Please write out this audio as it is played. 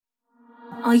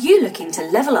Are you looking to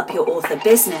level up your author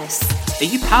business? Are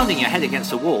you pounding your head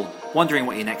against a wall, wondering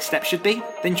what your next step should be?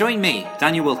 Then join me,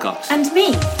 Daniel Wilcox. And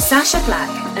me, Sasha Black,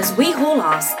 as we haul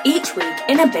ass each week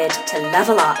in a bid to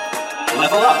level up.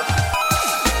 Level up!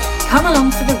 Come along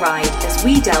for the ride as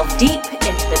we delve deep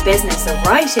into the business of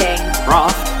writing,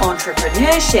 Craft,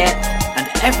 entrepreneurship, and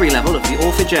every level of the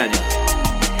author journey.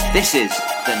 This is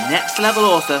the Next Level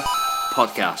Author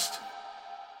Podcast.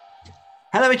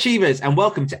 Hello, Achievers, and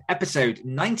welcome to episode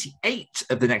 98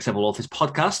 of the Next Level Authors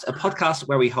Podcast, a podcast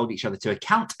where we hold each other to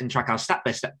account and track our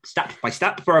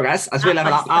step-by-step progress as we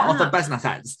level up our author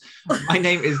businesses. My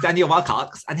name is Daniel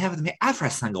Wilcox, and here with me every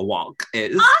single walk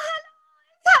is...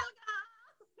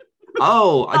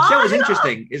 What was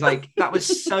interesting is that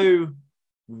was so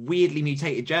weirdly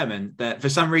mutated German that for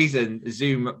some reason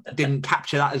Zoom didn't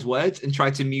capture that as words and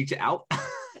tried to mute it out.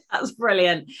 That's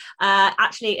brilliant.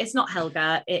 Actually, it's not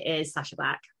Helga. It is Sasha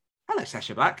Black. Hello,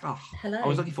 Sasha Black. Oh, hello. I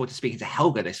was looking forward to speaking to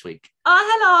Helga this week.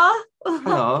 Oh, hello.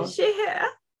 Hello. Is she here?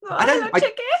 Hello,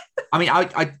 Chicky.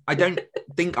 I don't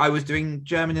think I was doing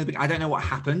German in the beginning. I don't know what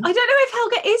happened. I don't know if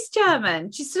Helga is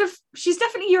German. She's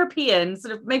definitely European,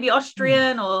 sort of maybe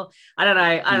Austrian or I don't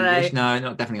know. Swedish? No,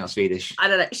 definitely not Swedish. I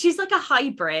don't know. She's like a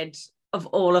hybrid of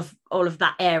all of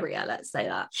that area. Let's say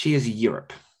that. She is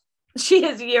Europe. She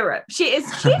is Europe. She is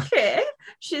cheeky.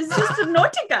 She's just a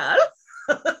naughty girl.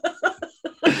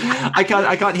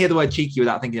 I can't hear the word cheeky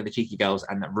without thinking of the cheeky girls,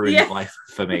 and that ruins life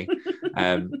for me.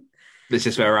 That's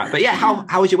just where we're at. But yeah, how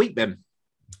has your week been?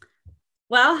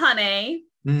 Well, honey,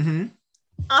 I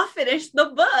finished the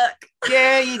book.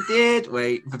 Yeah, you did.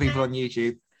 Wait, for people on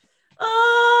YouTube.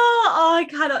 Oh, I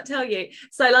cannot tell you.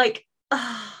 So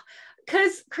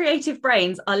because creative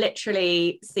brains are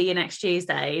literally see you next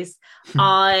Tuesdays,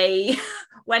 I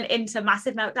went into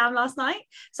massive meltdown last night.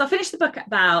 So I finished the book at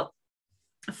about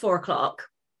 4:00,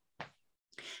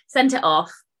 sent it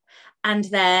off, and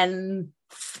then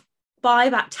by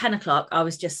about 10:00, I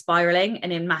was just spiraling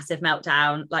and in massive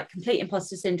meltdown, like complete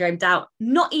imposter syndrome, doubt,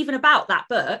 not even about that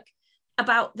book,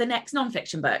 about the next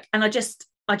nonfiction book. And I just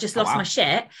lost my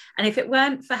shit. And if it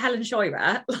weren't for Helen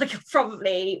Scheurer, I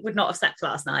probably would not have slept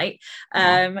last night.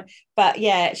 But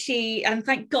yeah, and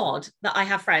thank God that I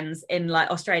have friends in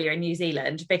Australia and New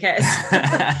Zealand, because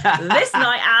this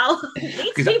night owl,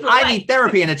 these people I need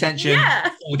therapy and attention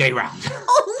all day round.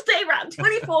 All day round,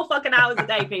 24 fucking hours a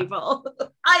day, people.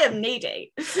 I am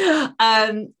needy. So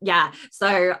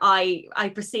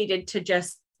I proceeded to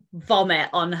just vomit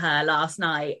on her last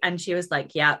night, and she was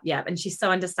like yeah, and she's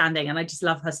so understanding, and I just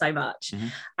love her so much.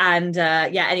 And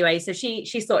anyway, so she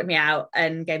sorted me out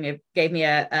and gave me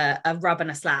a rub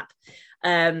and a slap,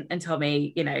 and told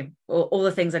me all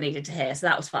the things I needed to hear, so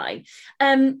that was fine.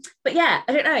 But yeah,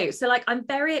 I don't know, so I'm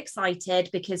very excited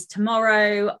because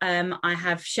tomorrow I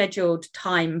have scheduled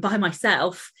time by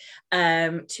myself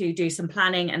to do some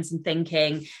planning and some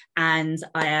thinking, and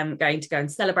I am going to go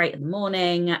and celebrate in the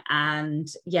morning. And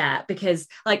yeah, because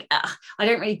I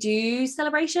don't really do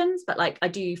celebrations, but I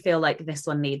do feel like this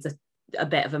one needs a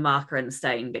bit of a marker in the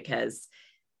stone, because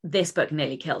this book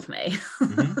nearly killed me.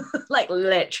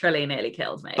 Literally nearly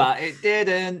killed me. But it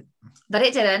didn't.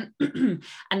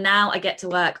 And now I get to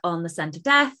work on The Scent of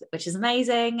Death, which is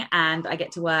amazing. And I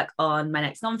get to work on my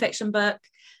next nonfiction book,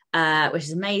 which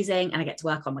is amazing. And I get to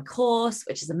work on my course,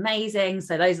 which is amazing.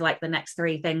 So those are the next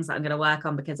 3 things that I'm going to work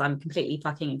on, because I'm completely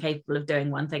fucking incapable of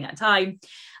doing one thing at a time.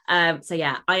 So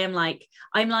yeah, I'm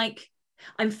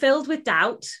filled with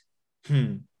doubt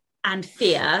and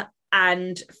fear,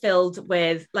 and filled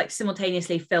with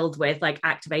simultaneously filled with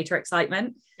activator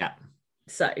excitement. Yeah.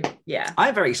 So yeah,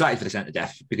 I'm very excited for The Scent of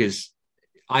Death, because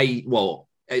I know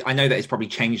that it's probably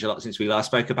changed a lot since we last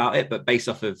spoke about it, but based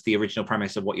off of the original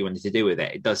premise of what you wanted to do with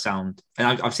it, it does sound,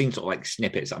 and I've seen sort of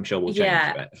snippets that I'm sure will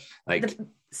change. But the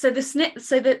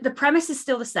premise is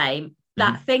still the same.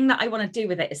 That thing that I want to do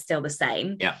with it is still the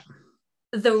same. Yeah.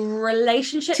 The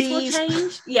relationships will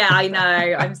change. Yeah, I know.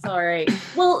 I'm sorry.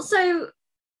 Well, so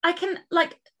I can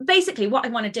basically what I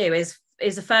want to do is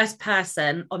a first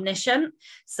person omniscient,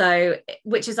 so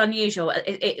which is unusual.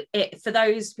 It for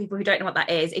those people who don't know what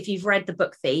that is, if you've read The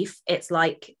Book Thief, it's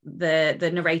like the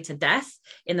narrator Death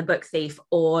in The Book Thief,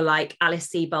 or Alice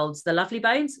Sebold's The Lonely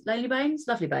Bones,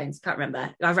 can't remember,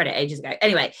 I've read it ages ago.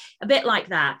 Anyway, a bit like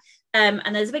that. And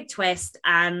there's a big twist,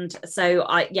 and so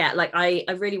I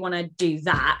really want to do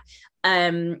that.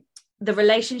 The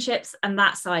relationships and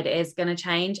that side is going to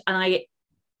change, and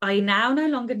I now no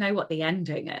longer know what the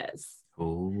ending is.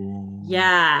 Ooh.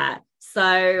 Yeah.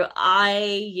 So I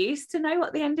used to know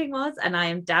what the ending was, and I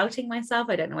am doubting myself.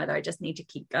 I don't know whether I just need to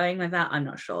keep going with that. I'm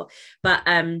not sure. But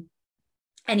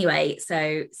anyway,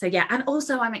 so yeah. And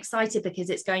also I'm excited because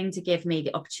it's going to give me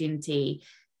the opportunity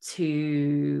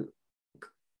to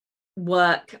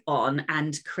work on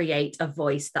and create a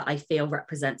voice that I feel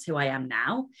represents who I am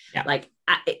now. Yeah. Like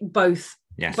both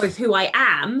who I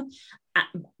am,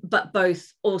 but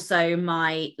both also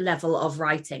my level of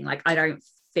writing. Like I don't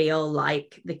feel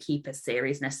like the Keepers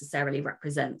series necessarily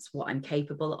represents what I'm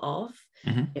capable of.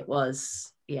 It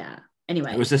was,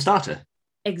 anyway, it was the starter.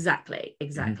 Exactly.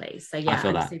 So yeah,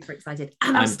 I'm super excited,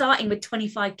 and I'm starting with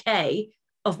 25k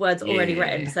of words already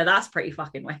written, so that's pretty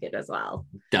fucking wicked as well.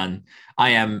 Done. I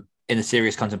am in a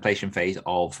serious contemplation phase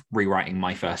of rewriting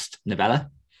my first novella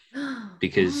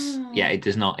because it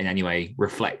does not in any way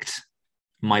reflect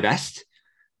my best.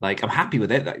 Like, I'm happy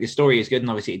with it. Like, the story is good, and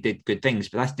obviously it did good things,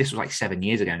 but this was like 7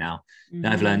 years ago now. And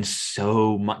I've learned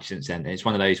so much since then. And it's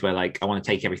one of those where, like, I want to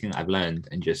take everything that I've learned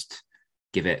and just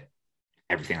give it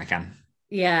everything I can.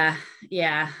 Yeah.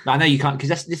 But I know you can't, because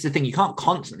this is the thing. You can't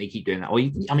constantly keep doing that. Or you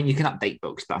can update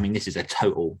books, but I mean, this is a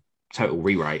total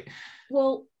rewrite.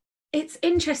 Well, it's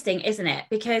interesting, isn't it?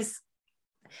 Because,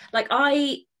 like,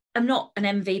 I am not an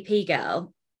MVP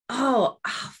girl. Oh,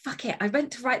 fuck it. I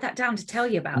meant to write that down to tell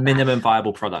you about minimum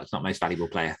viable product, not most valuable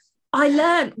player. I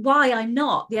learned why I'm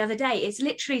not the other day. It's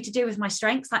literally to do with my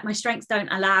strengths. Like, my strengths don't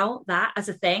allow that as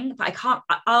a thing, but I can't,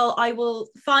 I will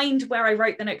find where I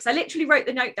wrote the note. Because I literally wrote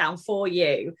the note down for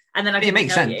you. And then it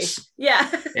makes sense. You. Yeah.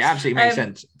 It absolutely makes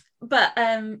sense. But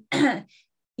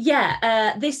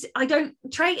this,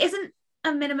 Trey isn't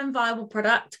a minimum viable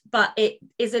product, but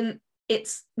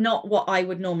it's not what I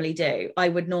would normally do. I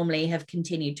would normally have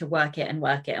continued to work it until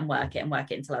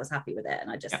I was happy with it. And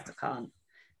I just can't.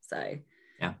 So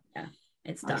yeah,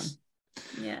 it's nice.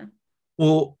 Done. Yeah.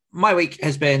 Well, my week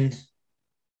has been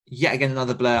yet again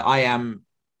another blur. I am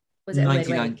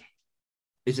 99.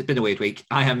 It's been a weird week.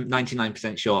 I am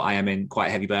 99% sure I am in quite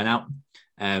a heavy burnout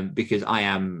because I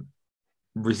am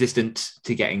resistant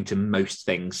to getting to most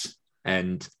things,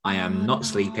 and I am not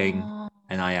sleeping,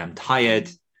 and I am tired.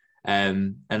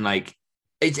 And like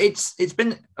it's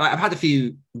been, I've had a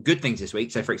few good things this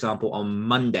week. So for example, on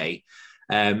Monday,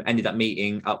 ended up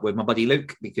meeting up with my buddy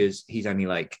Luke because he's only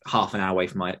like half an hour away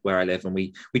from where I live, and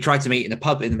we tried to meet in a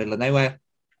pub in the middle of nowhere,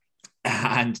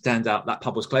 and turned out that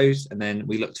pub was closed. And then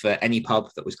we looked for any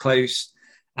pub that was closed,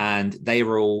 and they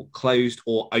were all closed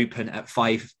or open at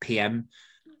 5 p.m.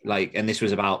 And this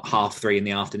was about 3:30 in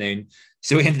the afternoon.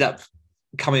 So we ended up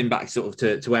coming back sort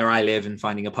of to where I live and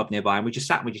finding a pub nearby, and we just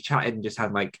sat and we just chatted and just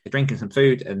had like a drink and some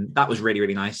food, and that was really,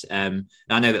 really nice. And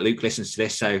I know that Luke listens to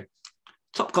this, so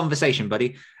top conversation,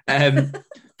 buddy. But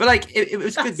like it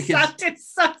was good because sounded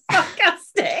so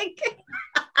sarcastic.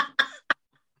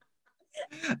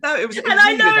 No, it was and really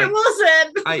I know good. It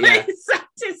wasn't.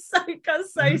 It sounded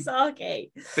so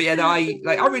sarky. But yeah, no, I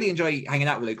really enjoy hanging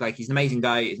out with Luke. Like, he's an amazing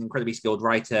guy. He's an incredibly skilled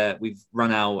writer. We've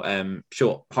run our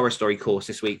short horror story course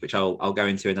this week, which I'll go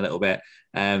into in a little bit.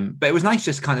 But it was nice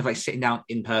just kind of like sitting down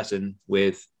in person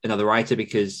with another writer,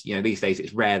 because these days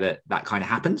it's rare that kind of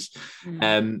happens.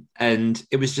 And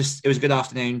it was a good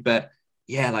afternoon. But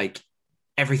yeah, like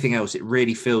everything else, it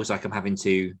really feels like I'm having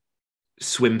to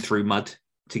swim through mud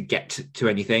to get to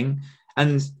anything.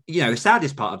 And the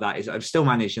saddest part of that is I've still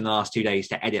managed in the last 2 days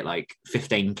to edit like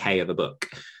 15k of a book,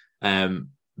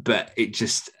 but it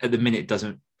just at the minute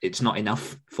it's not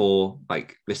enough for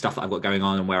like the stuff that I've got going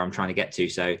on and where I'm trying to get to.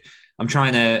 So I'm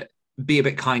trying to be a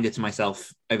bit kinder to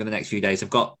myself over the next few days. I've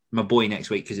got my boy next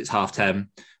week because it's half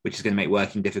term, which is going to make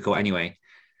working difficult anyway.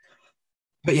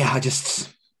 But yeah, I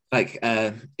just like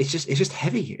it's just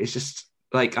heavy. It's just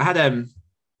like I had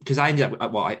because I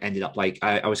ended up like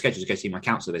I was scheduled to go see my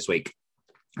counsellor this week,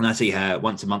 and I see her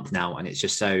once a month now, and it's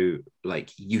just so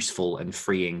like useful and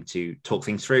freeing to talk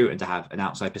things through and to have an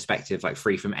outside perspective, like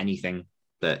free from anything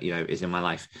that is in my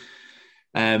life.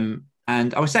 And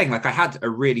I was saying, like, I had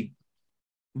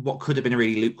what could have been a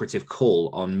really lucrative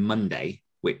call on Monday,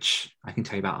 which I can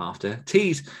tell you about after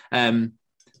tease,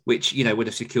 which would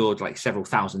have secured like several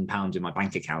 £1,000s in my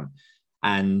bank account.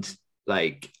 And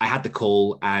like I had the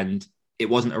call, and it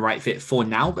wasn't a right fit for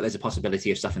now, but there's a possibility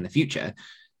of stuff in the future.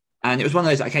 And it was one of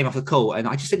those that I came off the call and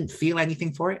I just didn't feel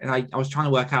anything for it. And I was trying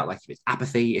to work out like if it's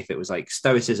apathy, if it was like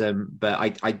stoicism, but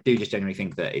I do just generally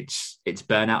think that it's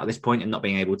burnout at this point and not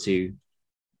being able to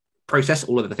process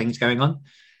all of the things going on.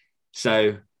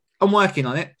 So I'm working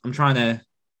on it. I'm trying to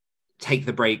take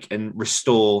the break and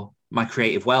restore my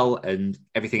creative well and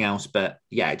everything else. But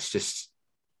yeah, it's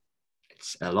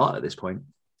a lot at this point.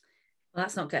 Well,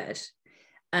 that's not good.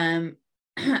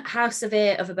 How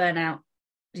severe of a burnout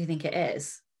do you think it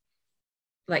is?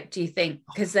 Like, do you think,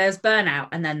 because there's burnout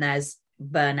and then there's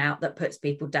burnout that puts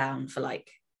people down for like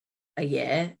a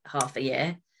year, half a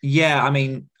year. Yeah, I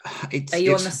mean, Are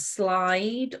you on the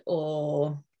slide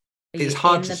or it's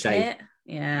hard to say.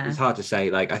 Yeah, it's hard to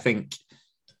say. Like, I think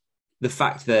the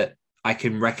fact that I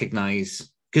can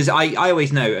recognize, because I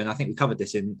always know, and I think we covered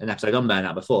this in an episode on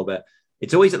burnout before, but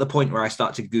it's always at the point where I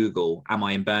start to Google, am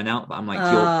I in burnout? But I'm like,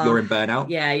 you're in burnout.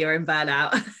 Yeah, you're in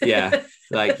burnout. Yeah.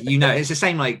 Like, it's the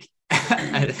same, like,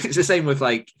 it's the same with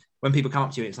like, when people come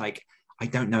up to you, it's like, I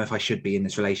don't know if I should be in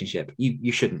this relationship.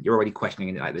 You shouldn't. You're already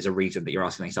questioning it. Like, there's a reason that you're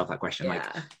asking yourself that question.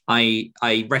 Yeah. Like,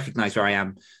 I recognize where I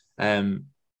am.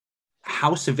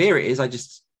 How severe it is,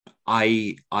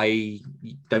 I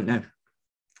don't know.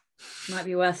 Might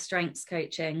be worth strengths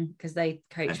coaching, because they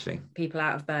coach people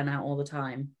out of burnout all the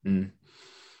time.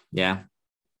 Yeah,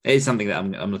 it is something that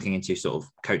I'm looking into, sort of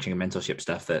coaching and mentorship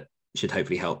stuff that should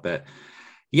hopefully help. But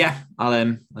yeah,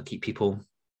 I'll keep people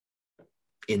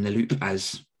in the loop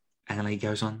as NLA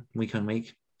goes on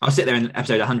week. I'll sit there in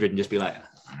episode 100 and just be like,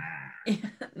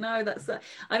 no, that's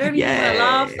I don't even want to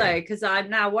laugh though, because I'm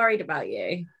now worried about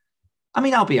you. I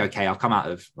mean, I'll be okay. I'll come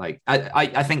out of, like,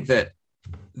 I think that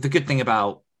the good thing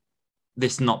about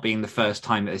this not being the first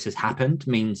time that this has happened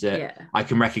means that I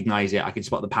can recognize it. I can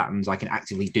spot the patterns. I can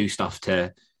actively do stuff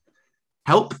to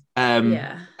help. And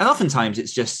oftentimes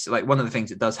it's just like, one of the things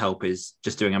that does help is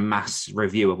just doing a mass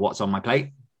review of what's on my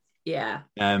plate. Yeah.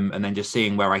 And then just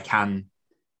seeing where I can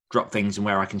drop things and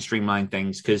where I can streamline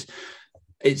things, because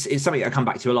it's something I come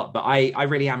back to a lot. But I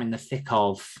really am in the thick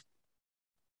of,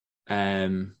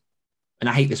 and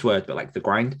I hate this word, but like the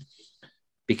grind,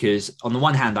 because on the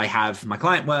one hand, I have my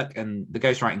client work and the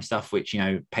ghostwriting stuff, which,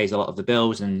 pays a lot of the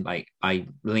bills, and like I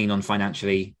lean on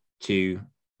financially to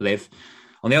live.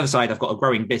 On the other side, I've got a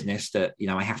growing business that,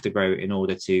 I have to grow in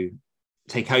order to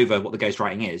take over what the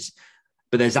ghostwriting is.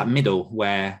 But there's that middle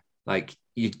where, like,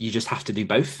 you just have to do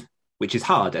both, which is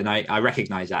hard. And I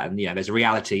recognize that. And, there's a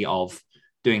reality of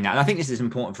doing that. And I think this is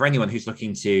important for anyone who's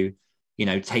looking to,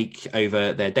 take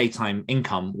over their daytime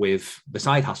income with the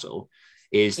side hustle,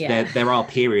 is there are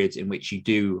periods in which you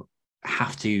do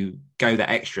have to go that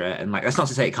extra. And like, that's not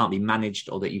to say it can't be managed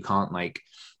or that you can't like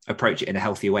approach it in a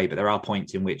healthier way, but there are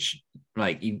points in which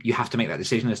like you have to make that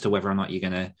decision as to whether or not you're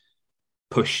going to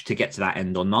push to get to that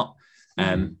end or not.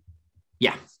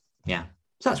 Yeah.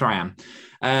 So that's where I am.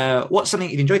 What's something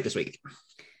you've enjoyed this week?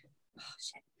 Oh,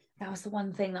 shit. That was the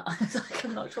one thing that I was like,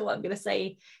 I'm not sure what I'm going to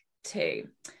say too.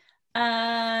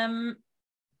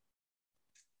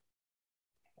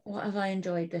 What have I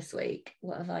enjoyed this week?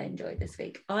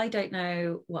 I don't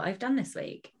know what I've done this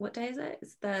week. What day is it?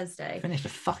 It's Thursday. Finished a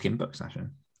fucking book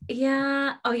session.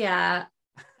 Yeah. Oh yeah.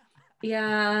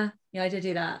 Yeah, I did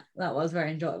do that. That was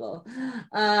very enjoyable.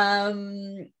 What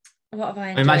have I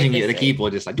enjoyed? I imagine you at the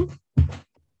keyboard just like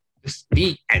just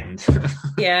the end.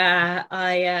 Yeah,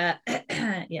 I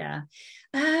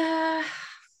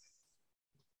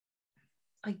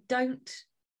don't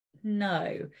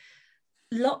know.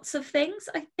 Lots of things,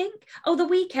 I think. Oh, the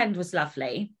weekend was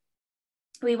lovely.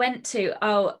 We went to,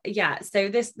 so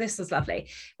this was lovely.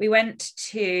 We went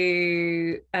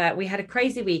to, we had a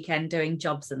crazy weekend doing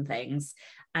jobs and things.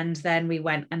 And then we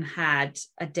went and had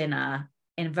a dinner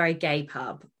in a very gay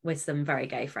pub with some very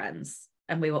gay friends.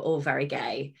 And we were all very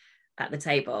gay at the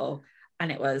table.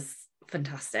 And it was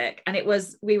fantastic. And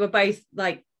we were both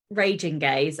like raging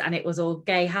gays, and it was all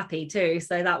gay happy too,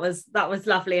 so that was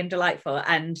lovely and delightful.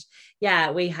 And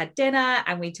yeah, we had dinner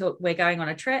and we're going on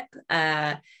a trip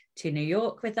to New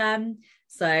York with them,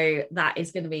 so that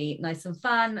is going to be nice and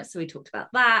fun. So we talked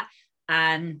about that,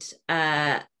 and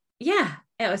it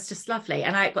was just lovely.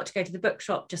 And I got to go to the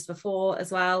bookshop just before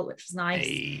as well, which was nice.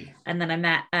 Hey. And then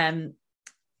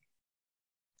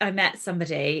I met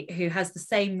somebody who has the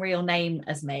same real name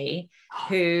as me,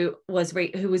 who was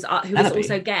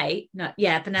also gay. No,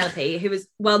 yeah, Penelope, who was,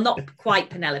 well, not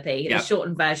quite Penelope, the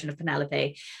shortened version of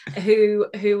Penelope, who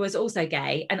was also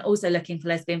gay and also looking for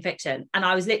lesbian fiction. And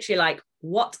I was literally like,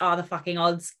 what are the fucking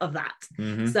odds of that?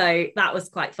 Mm-hmm. So that was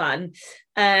quite fun.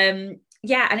 And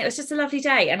it was just a lovely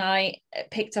day. And I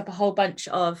picked up a whole bunch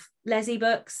of Leslie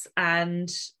books, and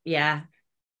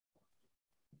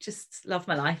just love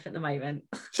my life at the moment.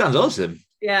 Sounds awesome.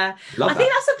 Yeah. I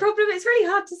think that's a problem. It's really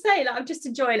hard to say. Like, I'm just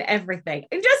enjoying everything.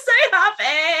 I'm just so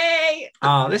happy.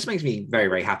 Oh, this makes me very,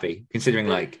 very happy, considering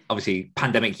like obviously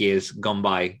pandemic years gone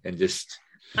by, and just,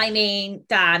 I mean,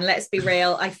 Dan, let's be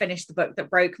real. I finished the book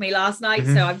that broke me last night.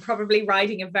 Mm-hmm. So I'm probably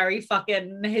riding a very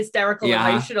fucking hysterical,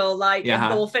 emotional, like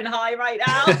endorphin high right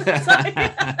now. So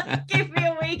give me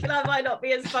a week and I might not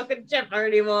be as fucking chipper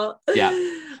anymore. Yeah.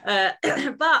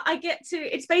 But I get to,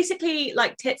 it's basically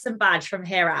like tits and badge from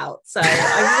here out. So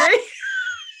I'm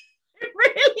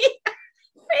really,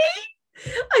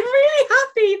 I'm really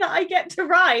happy that I get to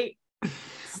write.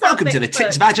 Welcome to the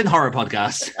Tits, Vag and Horror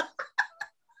podcast.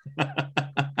 But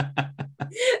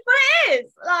it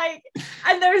is like,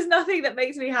 and there is nothing that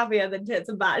makes me happier than tits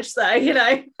and badge. So, you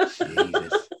know.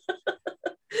 Jesus.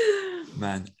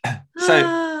 Man.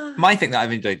 So my thing that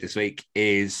I've enjoyed this week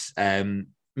is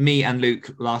me and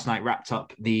Luke last night wrapped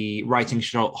up the Writing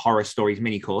Short Horror Stories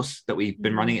mini course that we've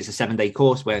been running. It's a 7-day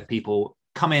course where people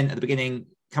come in at the beginning,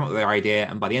 come up with their idea,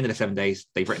 and by the end of the 7 days,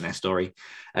 they've written their story.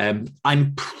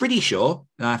 I'm pretty sure,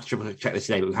 and I have to triple check this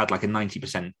today, but we've had like a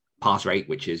 90% pass rate,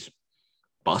 which is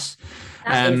boss.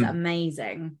 That is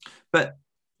amazing. But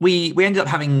we ended up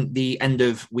having the end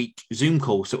of week Zoom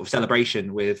call sort of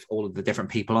celebration with all of the different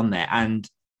people on there. And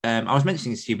I was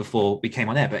mentioning this to you before we came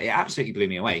on air, but it absolutely blew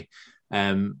me away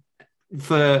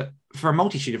for a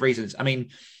multitude of reasons. I mean,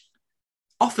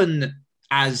 often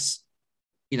as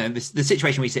you know, the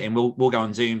situation we sit in, we'll go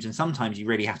on Zooms, and sometimes you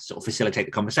really have to sort of facilitate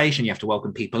the conversation. You have to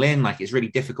welcome people in. Like, it's really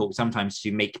difficult sometimes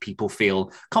to make people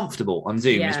feel comfortable on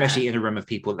Zoom, especially in a room of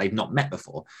people that they've not met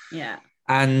before. Yeah.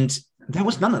 And there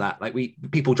was none of that. Like,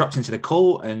 people dropped into the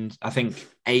call, and I think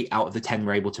 8 out of the 10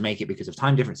 were able to make it because of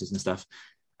time differences and stuff.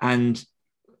 And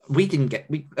at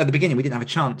the beginning, we didn't have a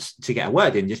chance to get a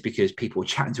word in, just because people were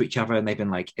chatting to each other, and they've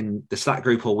been like in the Slack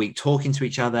group all week talking to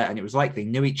each other. And it was like they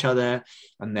knew each other,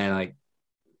 and they're like,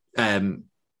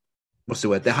 what's the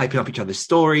word? They're hyping up each other's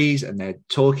stories, and they're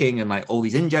talking and like all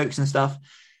these in-jokes and stuff.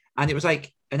 And it was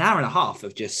like an hour and a half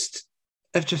of just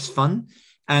fun.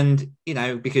 And, you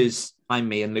know, because I'm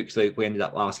me and Luke's Luke, we ended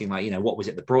up asking, like, you know, what was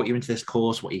it that brought you into this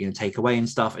course? What are you going to take away and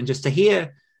stuff? And just to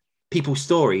hear people's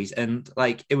stories. And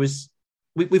like, it was,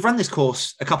 we've run this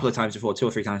course a couple of times before, 2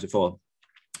 or 3 times before,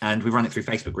 and we've run it through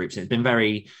Facebook groups. And it's been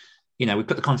very, you know, we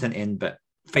put the content in, but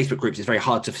Facebook groups is very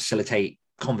hard to facilitate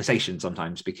conversation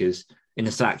sometimes, because in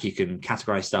the Slack you can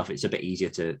categorize stuff. It's a bit easier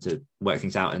to work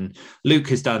things out. And Luke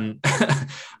has done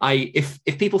if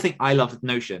people think I love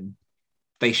Notion,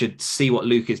 they should see what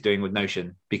Luke is doing with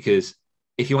Notion, because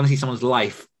if you want to see someone's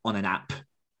life on an app,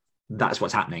 that's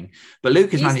what's happening. But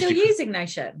Luke has managed still using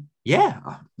Notion? Yeah,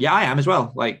 I am as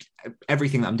well. Like,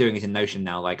 everything that I'm doing is in Notion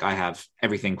now. Like, I have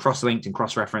everything cross-linked and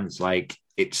cross-referenced. Like,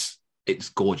 it's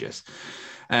gorgeous.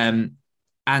 And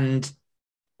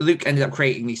Luke ended up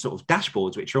creating these sort of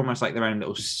dashboards, which are almost like their own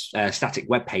little static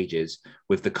web pages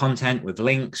with the content, with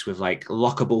links, with like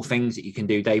lockable things that you can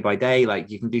do day by day.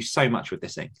 Like, you can do so much with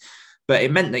this thing. But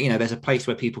it meant that, you know, there's a place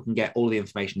where people can get all the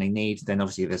information they need. Then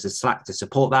obviously there's a Slack to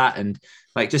support that. And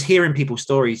like, just hearing people's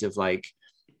stories of like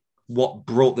what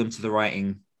brought them to the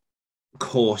writing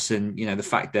course, and, you know, the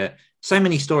fact that so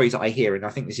many stories that I hear, and I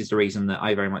think this is the reason that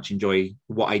I very much enjoy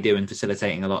what I do and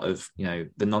facilitating a lot of, you know,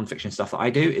 the nonfiction stuff that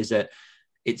I do, is that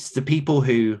it's the people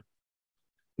who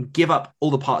give up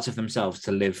all the parts of themselves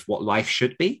to live what life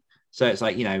should be. So it's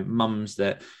like, you know, mums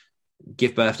that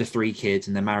give birth to 3 kids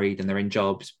and they're married and they're in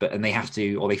jobs, and they have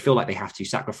to, or they feel like they have to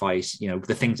sacrifice, you know,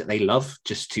 the things that they love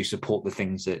just to support the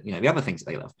things that, you know, the other things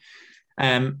that they love.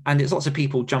 And it's lots of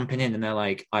people jumping in, and they're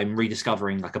like, I'm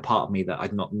rediscovering like a part of me that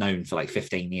I've not known for like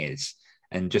 15 years.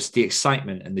 And just the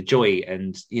excitement and the joy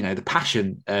and, you know, the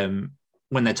passion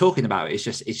when they're talking about it,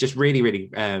 it's just really, really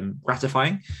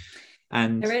gratifying.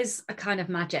 And there is a kind of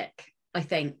magic, I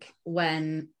think,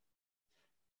 when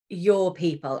your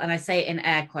people, and I say it in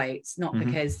air quotes, not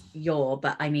because you're,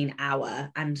 but I mean our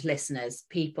and listeners,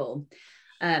 people,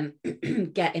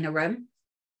 get in a room,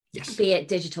 yes, be it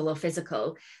digital or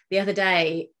physical. The other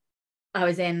day, I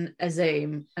was in a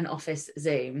Zoom, an office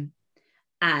Zoom,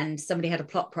 and somebody had a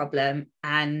plot problem,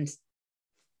 and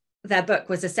their book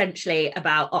was essentially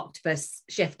about octopus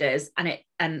shifters, and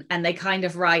they kind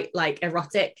of write like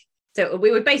erotic. So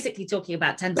we were basically talking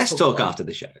about tentacle. Let's talk porn. after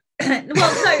the show.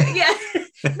 Well, so yeah,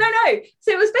 no.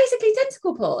 So it was basically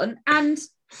tentacle porn, and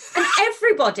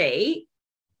everybody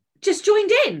just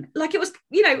joined in, like it was,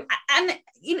 you know, and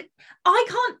you know,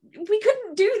 we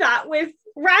couldn't do that with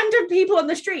random people on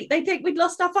the street. They think we'd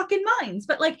lost our fucking minds,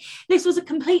 but like this was a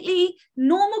completely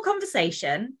normal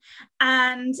conversation,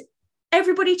 and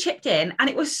everybody chipped in, and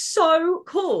it was so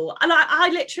cool. And I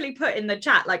literally put in the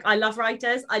chat, like, I love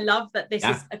writers. I love that this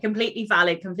is a completely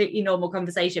valid, completely normal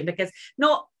conversation, because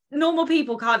not normal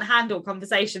people can't handle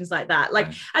conversations like that. Like,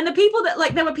 and the people that,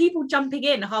 like, there were people jumping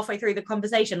in halfway through the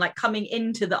conversation, like coming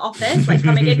into the office, like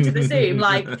coming into the Zoom,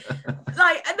 like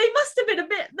they must have been a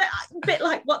bit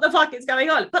like, what the fuck is going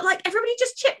on? But like everybody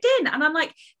just chipped in, and I'm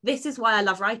like, this is why I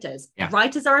love writers.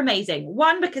 Writers are amazing.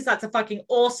 1, because that's a fucking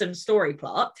awesome story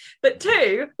plot, but 2,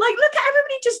 like, look at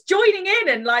everybody just joining in,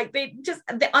 and like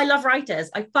I love writers.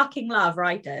 I fucking love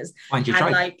writers. Find your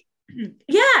tribe. Like,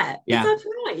 Yeah, Yeah. that's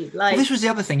right. Like, Well, this was the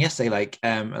other thing yesterday. Like,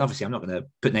 and obviously, I'm not going to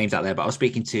put names out there, but I was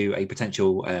speaking to a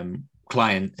potential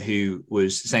client who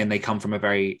was saying they come from a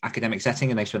very academic setting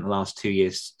and they spent the last 2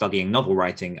 years studying novel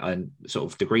writing on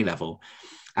sort of degree level,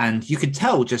 and you could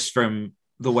tell just from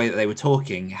the way that they were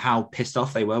talking how pissed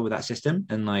off they were with that system,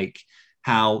 and like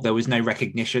how there was no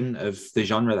recognition of the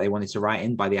genre they wanted to write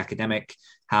in by the academic,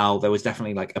 how there was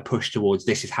definitely like a push towards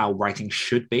this is how writing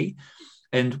should be.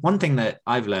 And one thing that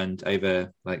I've learned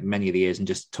over like many of the years and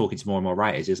just talking to more and more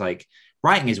writers is like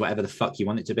writing is whatever the fuck you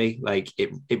want it to be. Like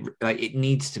it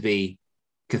needs to be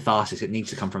catharsis. It needs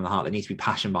to come from the heart. There needs to be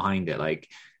passion behind it. Like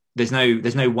there's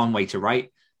no one way to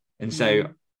write. And so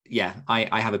yeah,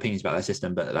 I have opinions about that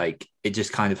system, but like it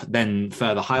just kind of then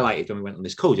further highlighted when we went on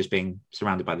this call, just being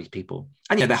surrounded by these people.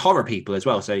 And they're horror people as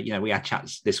well. So we had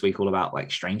chats this week all about like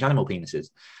strange animal penises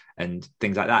and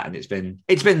things like that, and it's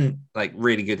been like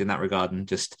really good in that regard, and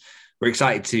just we're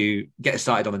excited to get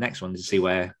started on the next one to see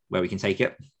where we can take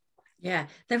it. Yeah,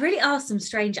 there really are some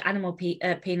strange animal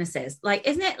penises. Like,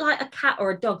 isn't it like a cat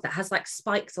or a dog that has like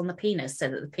spikes on the penis so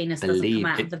that the penis doesn't come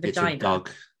out of the vagina? It's a dog.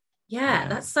 Yeah,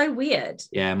 that's so weird.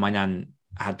 Yeah, my nan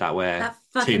had that where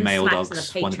that two male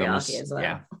dogs, one of them was as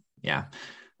well. yeah.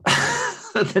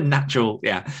 The natural,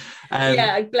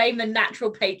 I blame the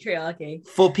natural patriarchy.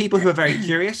 For people who are very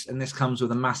curious, and this comes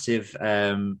with a massive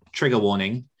trigger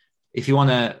warning, if you want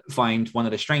to find one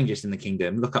of the strangest in the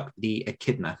kingdom, look up the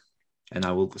echidna, and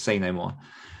I will say no more.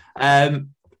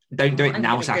 Don't do it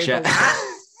now, Sasha.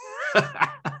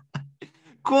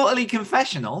 Quarterly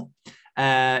confessional.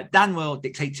 Dan will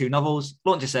dictate 2 novels,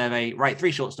 launch a survey, write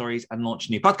 3 short stories, and launch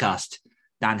a new podcast.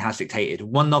 Dan has dictated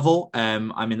 1 novel.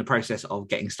 I'm in the process of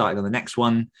getting started on the next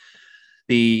one.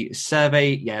 The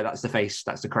survey, that's the face.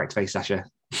 That's the correct face, Sasha.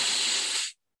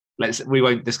 We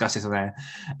won't discuss this on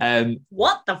there.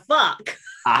 What the fuck?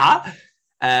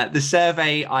 The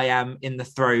survey, I am in the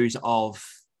throes of,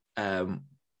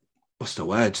 what's the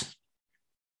word?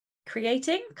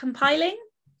 Creating? Compiling?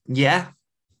 Yeah.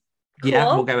 Cool.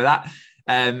 Yeah, we'll go with that.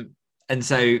 And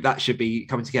so that should be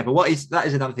coming together. That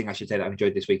is another thing I should say that I've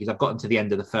enjoyed this week is I've gotten to the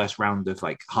end of the first round of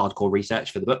like hardcore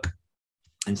research for the book.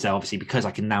 And so obviously because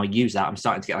I can now use that, I'm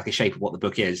starting to get like a shape of what the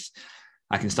book is.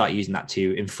 I can start using that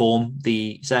to inform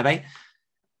the survey.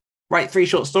 Write 3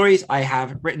 short stories. I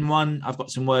have written 1. I've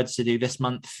got some words to do this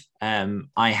month.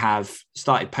 I have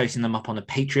started posting them up on a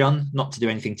Patreon, not to do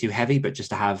anything too heavy, but just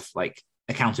to have like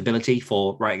accountability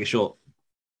for writing a short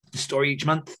story each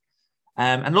month.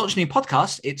 And launch a new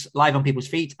podcast. It's live on people's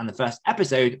feet, and the first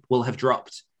episode will have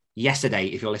dropped yesterday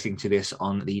if you're listening to this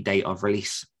on the day of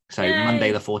release. So Yay.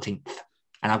 Monday the 14th.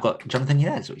 And I've got Jonathan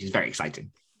Yanez, which is very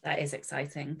exciting. That is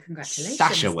exciting. Congratulations,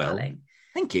 Sasha will. Darling.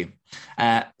 Thank you.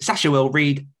 Sasha will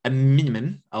read a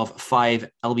minimum of 5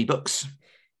 LB books.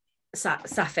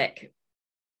 Sapphic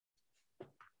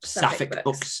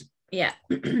books. Yeah.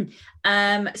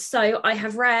 So I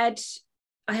have read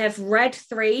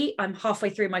 3. I'm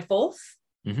halfway through my 4th.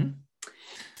 Mm-hmm.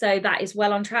 So that is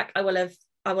well on track. I will have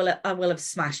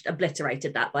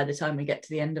obliterated that by the time we get to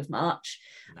the end of March.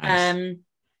 Nice.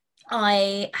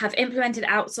 I have implemented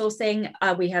outsourcing.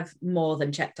 We have more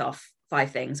than checked off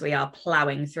 5 things. We are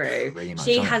plowing through. Really much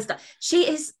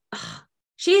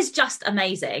she is just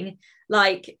amazing.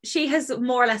 Like, she has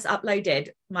more or less uploaded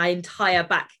my entire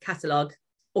back catalogue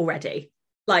already.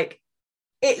 Like,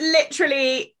 it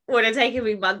literally would have taken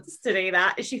me months to do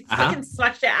that. She fucking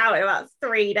smashed it out in about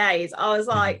 3 days. I was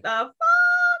like, the fuck?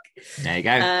 There you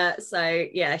go. So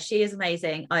yeah, she is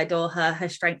amazing. I adore her. Her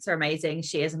strengths are amazing.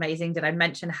 She is amazing. Did I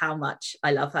mention how much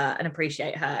I love her and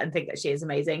appreciate her and think that she is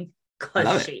amazing?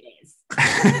 Because she is.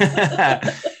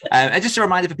 And just a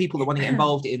reminder for people that want to get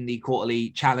involved in the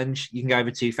quarterly challenge, you can go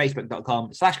over to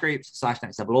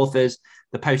facebook.com/groups/nextlevelauthors.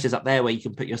 The post is up there where you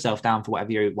can put yourself down for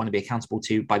whatever you want to be accountable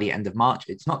to by the end of March.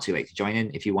 It's not too late to join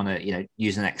in. If you want to,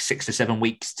 use the next 6 to 7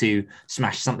 weeks to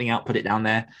smash something out, put it down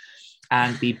there.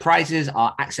 And the prizes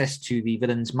are access to the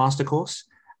Villains Master Course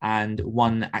and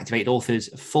 1 Activated Authors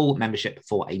full membership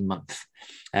for a month.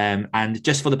 And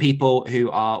just for the people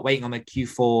who are waiting on the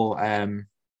Q4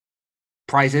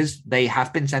 prizes, they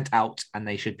have been sent out and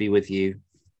they should be with you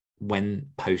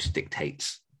when post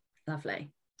dictates.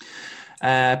 Lovely.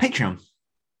 Patreon.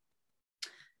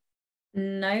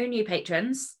 No new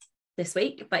patrons this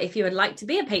week, but if you would like to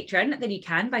be a patron, then you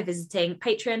can by visiting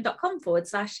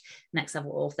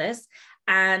patreon.com/nextlevelauthors.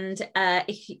 And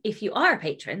if you are a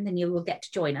patron, then you will get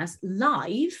to join us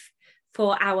live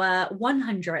for our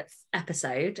 100th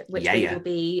episode, which we will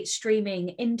be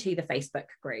streaming into the Facebook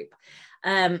group.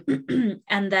 And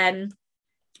then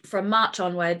from March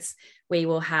onwards, we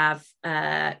will have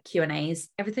Q&As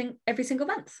every single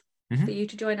month. for you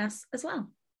to join us as well.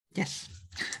 Yes.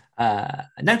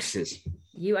 Notices.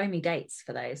 You owe me dates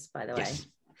for those, by the way. Yes.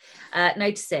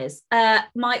 Notices.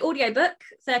 My audiobook,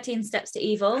 13 Steps to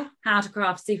Evil, How to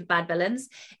Craft Super Bad Villains,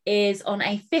 is on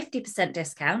a 50%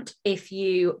 discount if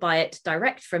you buy it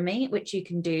direct from me, which you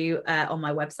can do on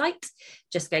my website.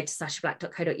 Just go to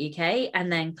sashablack.co.uk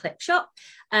and then click shop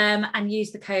and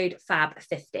use the code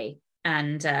FAB50.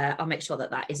 And I'll make sure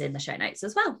that is in the show notes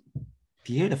as well.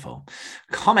 Beautiful.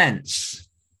 Comments.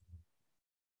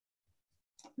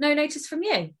 No notice from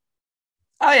you.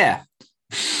 Oh, yeah.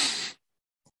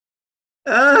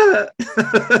 The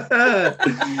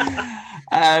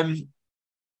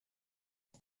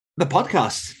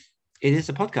podcast. It is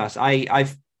a podcast.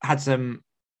 I've had some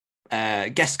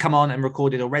guests come on and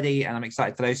recorded already, and I'm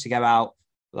excited for those to go out.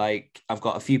 Like, I've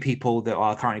got a few people that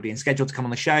are currently being scheduled to come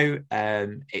on the show.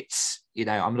 It's,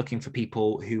 I'm looking for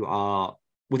people who are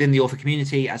within the author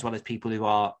community as well as people who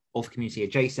are author community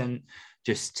adjacent,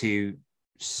 just to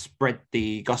spread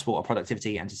the gospel of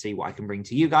productivity and to see what I can bring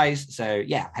to you guys. So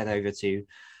yeah, head over to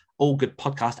all good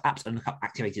podcast apps and look up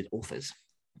Activated Authors.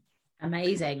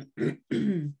 Amazing.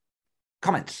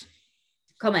 Comments,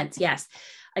 yes.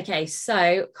 Okay,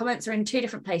 so comments are in two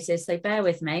different places, so bear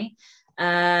with me.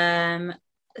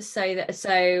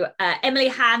 So Emily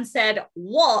Han said,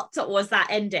 "What was that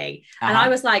ending?" And I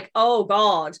was like, "Oh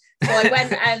God!" So I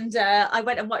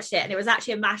went and watched it, and it was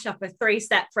actually a mashup of 3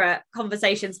 separate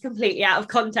conversations, completely out of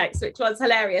context, which was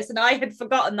hilarious. And I had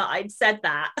forgotten that I'd said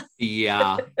that.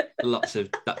 Yeah, lots of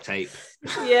duct tape.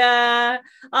 Yeah.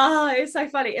 Oh, it's so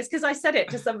funny. It's because I said it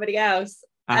to somebody else,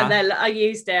 and then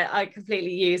I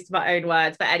completely used my own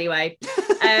words. But anyway,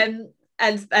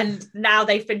 And now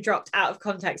they've been dropped out of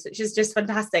context, which is just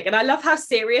fantastic. And I love how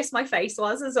serious my face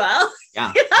was as well.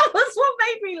 Yeah. That was what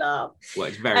made me laugh.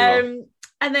 Worked very well.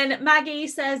 And then Maggie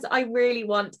says, "I really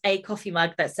want a coffee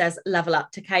mug that says level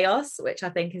up to chaos," which I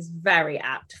think is very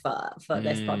apt for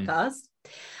this podcast.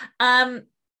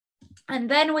 And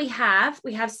then we have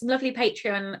some lovely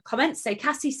Patreon comments. So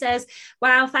Cassie says,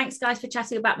 "Wow, thanks guys for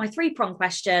chatting about my 3-prong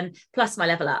question plus my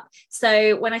level up.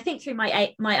 So when I think through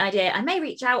my idea, I may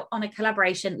reach out on a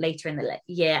collaboration later in the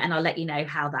year, and I'll let you know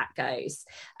how that goes.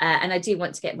 And I do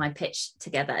want to get my pitch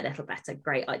together a little better."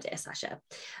 Great idea, Sasha.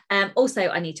 Also,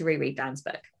 I need to reread Dan's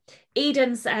book.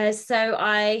 Eden says, "So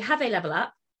I have a level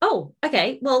up." Oh,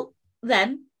 okay. Well,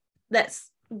 then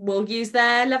we'll use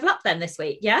their level up then this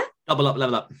week. Yeah. Double up,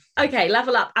 level up. Okay,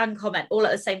 level up and comment all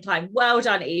at the same time. Well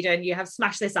done, Eden. You have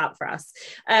smashed this out for us.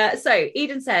 So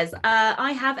Eden says,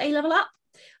 "I have a level up.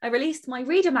 I released my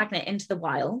reader magnet into the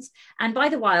wild. And by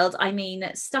the wild, I mean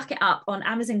stuck it up on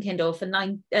Amazon Kindle for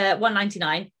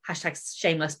 $1.99.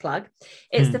 #shameless plug.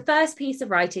 It's the first piece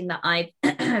of writing that I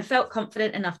felt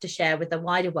confident enough to share with the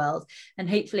wider world. And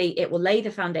hopefully it will lay the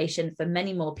foundation for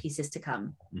many more pieces to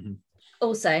come." Mm-hmm.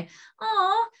 Also,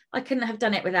 I couldn't have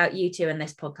done it without you two and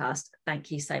this podcast. Thank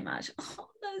you so much.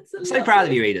 I'm so proud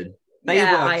of you, Eden. They've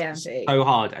worked so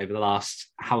hard over the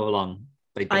last however long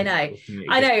they've been.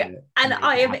 I know. And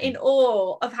I am in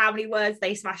awe of how many words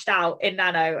they smashed out in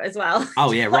Nano as well.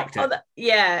 Oh, yeah, rocked it.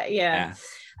 Yeah.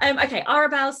 Okay,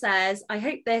 Arabelle says, "I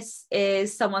hope this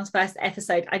is someone's first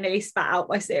episode. I nearly spat out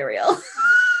my cereal."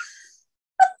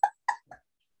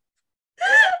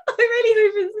 I really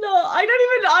hope it's not. I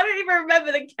don't even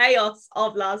remember the chaos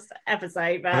of last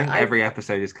episode. But I think every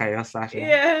episode is chaos, Sasha.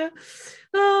 Yeah.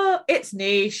 Oh, it's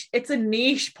niche. It's a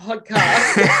niche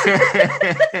podcast.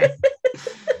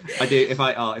 I do. If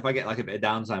I get like a bit of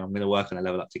downtime, I'm going to work on a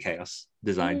level up to chaos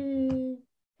design.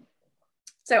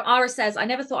 So Ara says, "I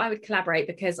never thought I would collaborate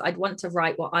because I'd want to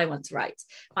write what I want to write.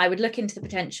 I would look into the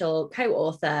potential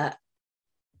co-author.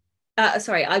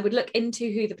 I would look into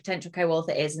who the potential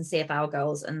co-author is and see if our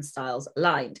goals and styles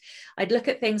aligned. I'd look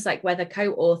at things like whether the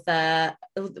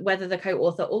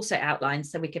co-author also outlines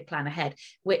so we could plan ahead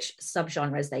which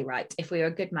subgenres they write. If we were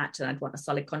a good match, then I'd want a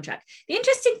solid contract." The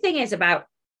interesting thing is about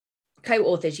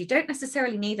co-authors, you don't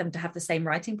necessarily need them to have the same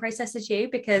writing process as you,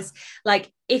 because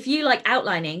like if you like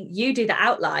outlining, you do the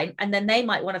outline and then they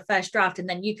might want a first draft and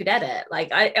then you could edit.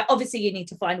 Obviously you need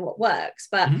to find what works,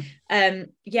 but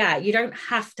you don't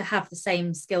have to have the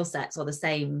same skill sets or the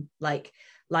same like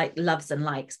loves and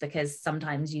likes, because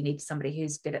sometimes you need somebody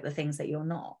who's good at the things that you're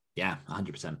not. Yeah,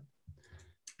 100%.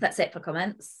 That's it for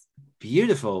comments.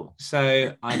 Beautiful.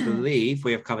 So I believe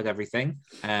we have covered everything.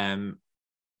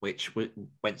 Which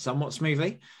went somewhat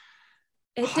smoothly.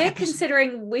 It did,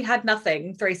 considering we had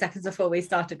nothing 3 seconds before we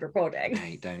started recording.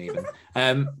 Hey, don't even.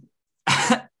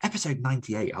 Episode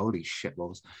 98, holy shit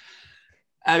balls.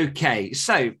 Okay,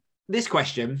 so this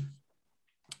question,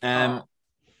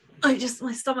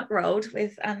 My stomach rolled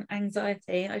with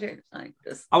anxiety.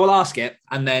 I will ask it,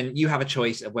 and then you have a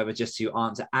choice of whether just to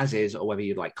answer as is or whether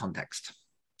you'd like context.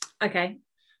 Okay.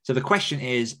 So the question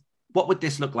is, what would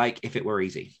this look like if it were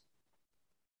easy?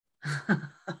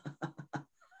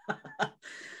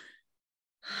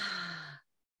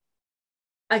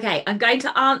 Okay, I'm going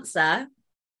to answer,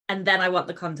 and then I want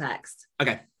the context.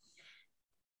 Okay.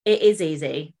 It is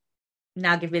easy.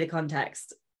 Now give me the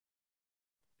context.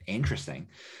 Interesting.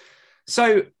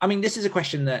 So, I mean, this is a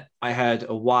question that I heard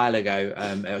a while ago.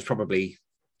 It was probably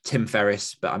Tim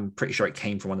Ferriss, but I'm pretty sure it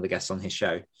came from one of the guests on his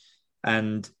show.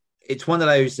 And it's one of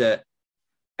those that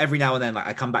every now and then, like,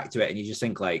 I come back to it and you just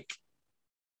think, like,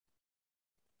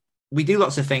 we do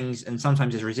lots of things, and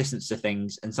sometimes there's resistance to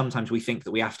things, and sometimes we think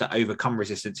that we have to overcome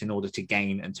resistance in order to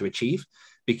gain and to achieve,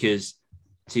 because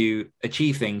to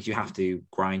achieve things, you have to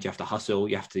grind, you have to hustle,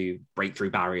 you have to break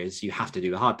through barriers, you have to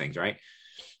do the hard things, right?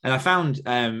 And I found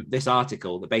this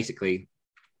article that basically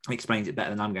explains it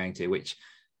better than I'm going to, which,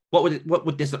 what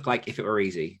would this look like if it were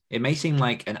easy? It may seem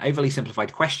like an overly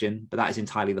simplified question, but that is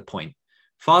entirely the point.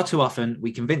 Far too often,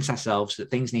 we convince ourselves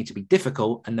that things need to be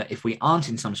difficult, and that if we aren't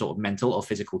in some sort of mental or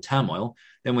physical turmoil,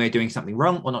 then we're doing something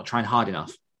wrong or not trying hard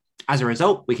enough. As a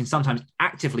result, we can sometimes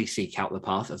actively seek out the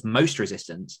path of most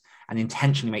resistance and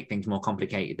intentionally make things more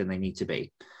complicated than they need to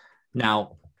be.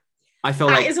 Now, I feel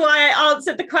that is why I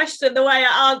answered the question the way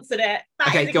I answered it.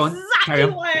 That is exactly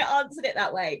why I answered it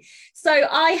that way. So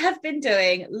I have been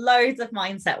doing loads of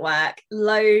mindset work,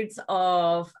 loads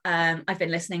of, I've been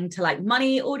listening to like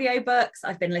money audiobooks.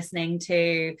 I've been listening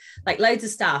to like loads of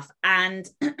stuff, and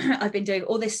I've been doing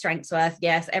all this strengths work.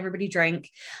 Yes, everybody drink.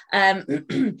 And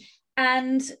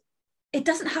it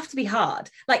doesn't have to be hard.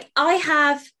 Like I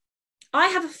have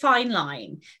a fine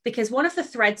line, because one of the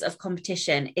threads of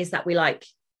competition is that we like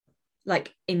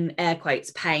in air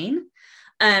quotes, pain.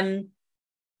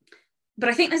 But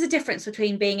I think there's a difference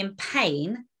between being in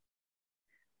pain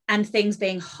and things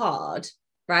being hard,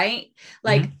 right?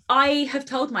 Like I have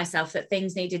told myself that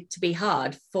things needed to be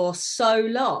hard for so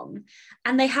long,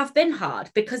 and they have been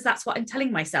hard because that's what I'm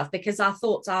telling myself, because our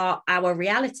thoughts are our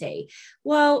reality.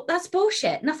 Well, that's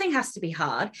bullshit. Nothing has to be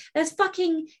hard. There's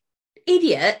fucking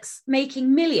idiots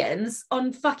making millions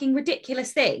on fucking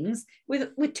ridiculous things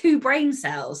with 2 brain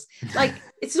cells. Like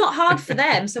it's not hard for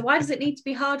them, so why does it need to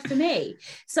be hard for me?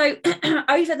 So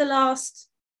over the last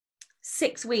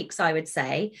 6 weeks, I would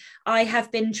say, I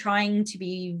have been trying to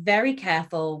be very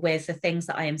careful with the things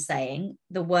that I am saying,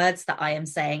 the words that I am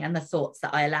saying, and the thoughts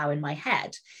that I allow in my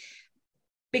head,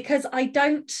 because I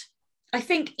think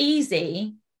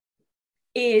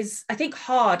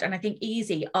hard and I think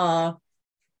easy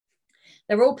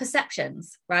they're all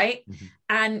perceptions, right?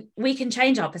 And we can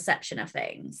change our perception of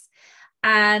things.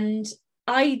 And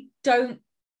I don't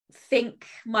think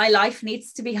my life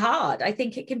needs to be hard. I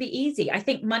think it can be easy. I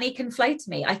think money can flow to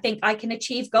me. I think I can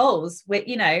achieve goals with,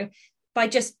 by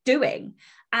just doing.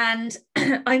 And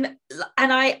I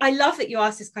love that you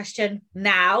asked this question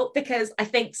now, because I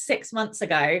think 6 months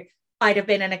ago, I'd have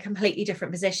been in a completely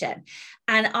different position.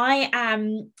 And I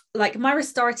am like, my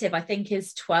restorative, I think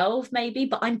is 12 maybe,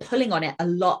 but I'm pulling on it a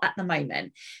lot at the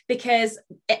moment, because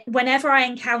whenever I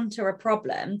encounter a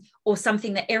problem or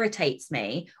something that irritates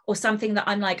me or something that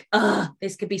I'm like,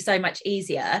 this could be so much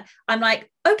easier, I'm like,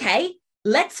 okay,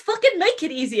 let's fucking make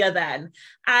it easier then.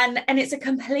 And it's a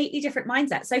completely different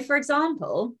mindset. So for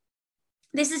example,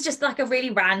 this is just like a really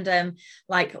random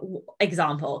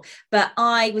example, but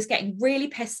I was getting really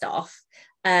pissed off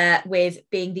with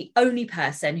being the only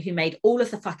person who made all of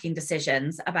the fucking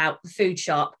decisions about the food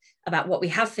shop, about what we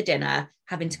have for dinner,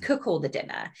 having to cook all the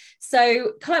dinner.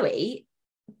 So Chloe,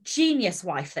 genius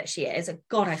wife that she is,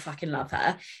 God, I fucking love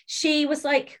her. She was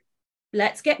like,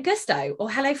 let's get Gusto or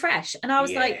HelloFresh. And I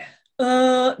was like,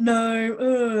 no.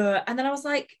 And then I was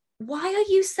like, why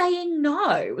are you saying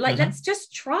no? Let's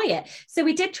just try it. So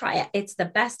we did try it. It's the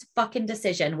best fucking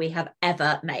decision we have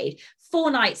ever made.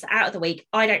 4 nights out of the week,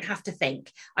 I don't have to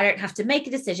think. I don't have to make a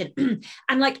decision.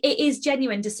 And it is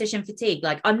genuine decision fatigue.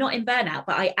 I'm not in burnout,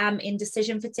 but I am in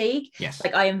decision fatigue. Yes.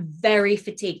 I am very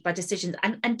fatigued by decisions,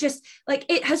 and just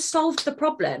it has solved the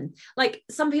problem.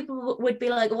 Some people would be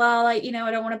like, well, I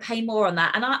don't want to pay more on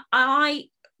that. And I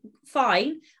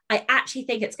fine. I actually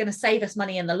think it's going to save us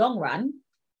money in the long run.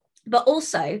 But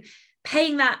also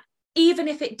paying that, even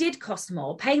if it did cost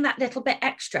more, paying that little bit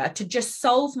extra to just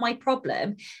solve my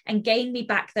problem and gain me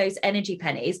back those energy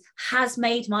pennies has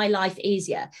made my life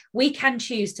easier. We can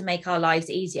choose to make our lives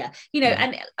easier,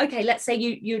 and okay, let's say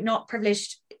you're not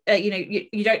privileged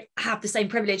you don't have the same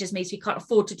privilege as me, so you can't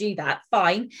afford to do that,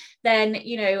 fine, then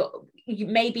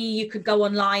maybe you could go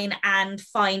online and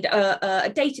find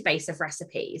a database of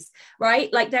recipes,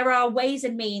 right? Like there are ways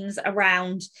and means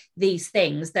around these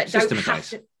things that don't have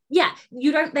to,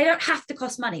 they don't have to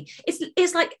cost money.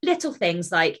 It's like little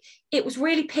things, like it was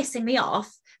really pissing me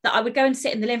off that I would go and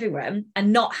sit in the living room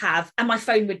and my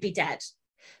phone would be dead.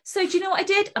 So do you know what I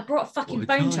did? I brought a fucking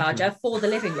phone charger for the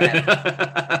living room.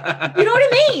 You know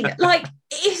what I mean? Like,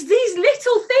 it's these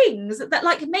little things that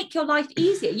like make your life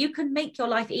easier. You can make your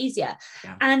life easier.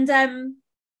 Yeah.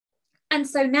 And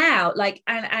so now, like,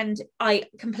 and I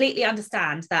completely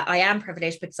understand that I am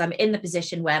privileged because I'm in the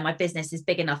position where my business is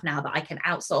big enough now that I can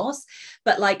outsource.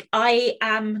 But like, I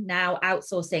am now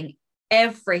outsourcing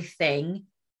everything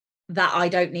that I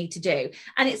don't need to do.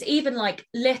 And it's even like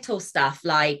little stuff,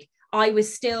 like I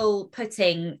was still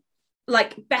putting,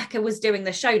 like Becca was doing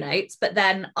the show notes, but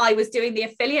then I was doing the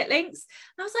affiliate links.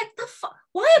 And I was like,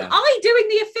 why am I doing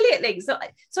the affiliate links?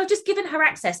 So I've just given her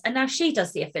access and now she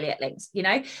does the affiliate links,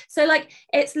 So like,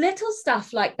 it's little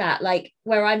stuff like that, like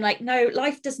where I'm like, no,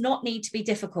 life does not need to be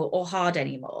difficult or hard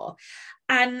anymore.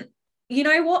 And you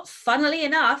know what? Funnily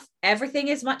enough, everything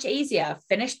is much easier.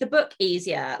 Finished the book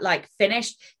easier, like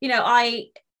finished,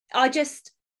 I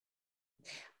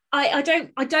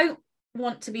don't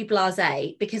want to be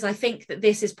blasé because I think that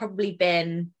this has probably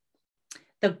been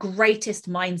the greatest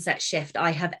mindset shift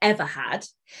I have ever had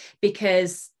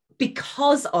because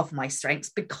of my strengths,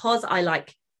 because I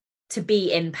like to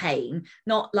be in pain,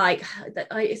 not like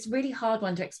it's really hard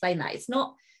one to explain that. It's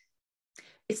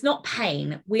not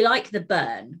pain. We like the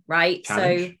burn, right?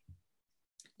 Challenge. So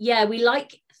yeah, we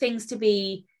like things to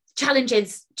be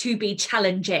challenges to be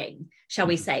challenging, shall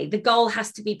we say. The goal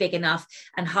has to be big enough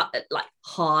and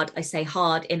hard. I say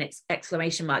hard in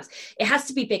exclamation marks. It has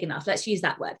to be big enough. Let's use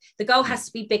that word. The goal has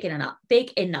to be big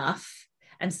enough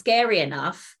and scary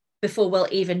enough before we'll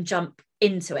even jump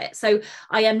into it. So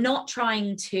I am not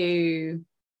trying to,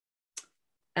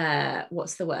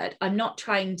 what's the word? I'm not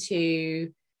trying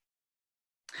to,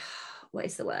 what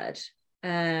is the word?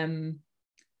 I'm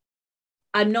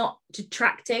not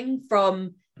detracting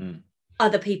from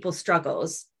other people's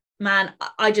struggles. Man,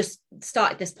 I just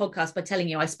started this podcast by telling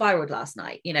you I spiraled last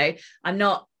night. I'm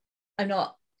not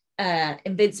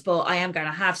invincible. I am going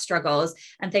to have struggles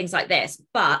and things like this.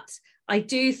 But I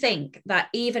do think that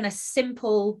even a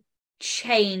simple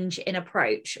change in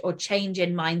approach or change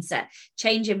in mindset,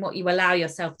 change in what you allow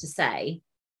yourself to say,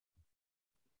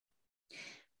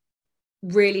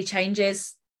 really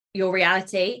changes your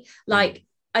reality. Like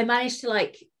I managed to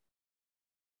I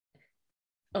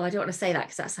don't want to say that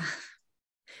because that's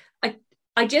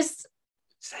I just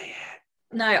say it.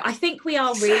 No, I think we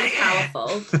are really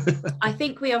powerful. I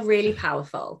think we are really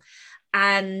powerful.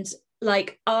 And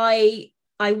like I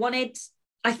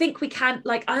think we can,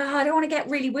 like, I don't want to get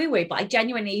really woo-woo, but I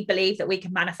genuinely believe that we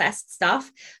can manifest stuff.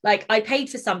 Like I paid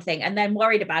for something and then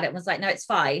worried about it and was like, no, it's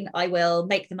fine. I will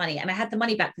make the money. And I had the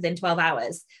money back within 12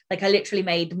 hours. Like I literally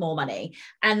made more money.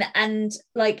 And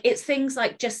like, it's things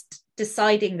like just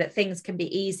deciding that things can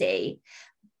be easy,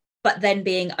 but then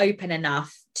being open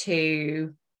enough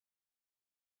to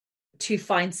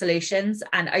find solutions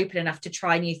and open enough to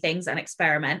try new things and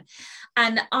experiment.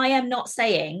 And I am not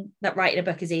saying that writing a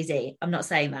book is easy. I'm not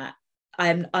saying that.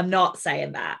 I'm not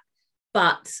saying that.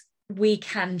 But we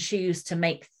can choose to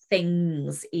make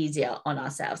things easier on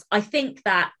ourselves. I think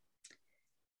that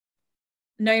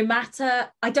no matter,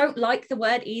 I don't like the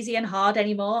word easy and hard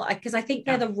anymore because I think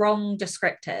they're the wrong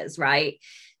descriptors, right?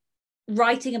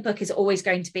 Writing a book is always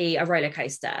going to be a roller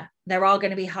coaster. There are going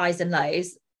to be highs and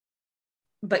lows,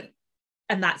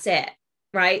 and that's it,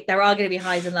 right? There are going to be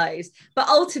highs and lows. But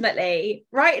ultimately,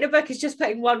 writing a book is just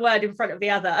putting one word in front of the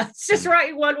other. It's just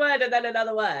writing one word and then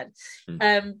another word.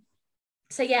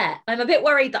 So yeah, I'm a bit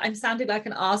worried that I'm sounding like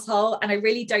an asshole, and I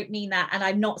really don't mean that. And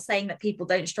I'm not saying that people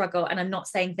don't struggle, and I'm not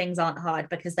saying things aren't hard,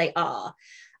 because they are.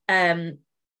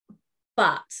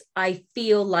 But I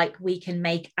feel like we can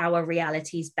make our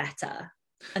realities better.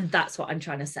 And that's what I'm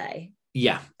trying to say.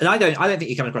 Yeah. And I don't think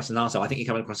you're coming across as an arsehole. I think you're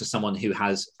coming across as someone who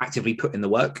has actively put in the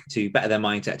work to better their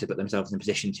mindset, to put themselves in a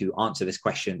position to answer this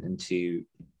question and to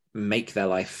make their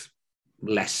life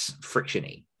less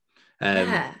frictiony.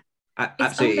 It's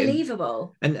absolutely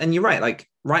unbelievable. And you're right, like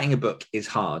writing a book is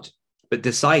hard, but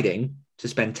deciding to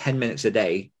spend 10 minutes a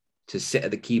day to sit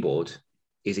at the keyboard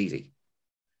is easy.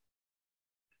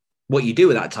 What you do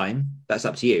with that time, that's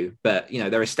up to you. But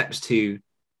there are steps to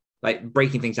like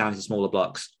breaking things down into smaller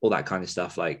blocks, all that kind of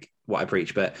stuff, like what I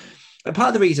preach. But part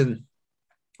of the reason,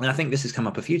 and I think this has come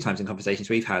up a few times in conversations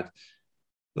we've had,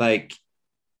 like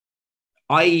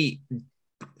I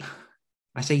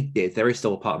I say did, there is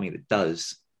still a part of me that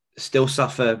does still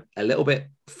suffer a little bit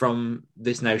from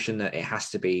this notion that it has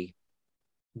to be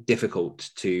difficult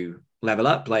to level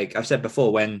up. Like I've said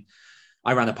before, when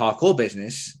I ran a parkour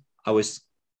business, I was,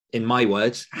 in my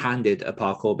words, handed a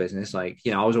parkour business. Like,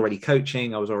 you know, I was already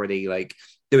coaching, I was already like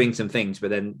doing some things, but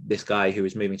then this guy who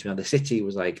was moving to another city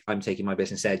was like, I'm taking my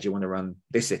business there, do you want to run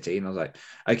this city? And I was like,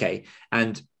 okay.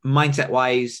 And mindset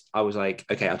wise, I was like,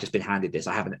 okay, I've just been handed this.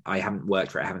 I haven't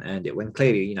worked for it, I haven't earned it, when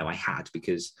clearly, you know, I had,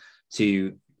 because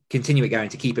to continue it going,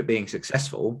 to keep it being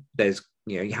successful, there's,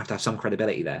 you know, you have to have some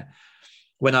credibility there.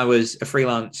 When I was a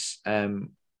freelance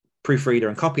proofreader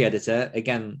and copy editor,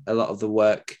 again, a lot of the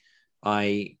work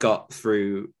I got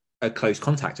through a close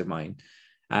contact of mine.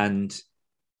 And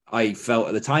I felt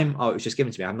at the time, oh, it was just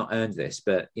given to me. I've not earned this,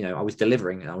 but you know, I was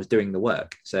delivering and I was doing the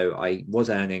work. So I was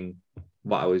earning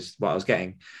what I was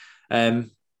getting. And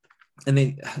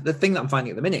the thing that I'm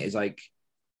finding at the minute is like,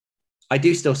 I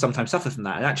do still sometimes suffer from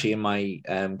that. And actually in my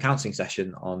counseling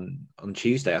session on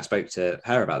Tuesday, I spoke to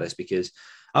her about this, because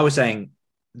I was saying,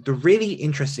 the really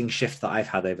interesting shift that I've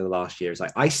had over the last year is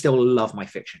like, I still love my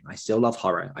fiction. I still love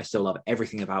horror. I still love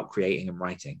everything about creating and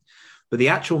writing. But the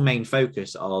actual main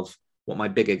focus of what my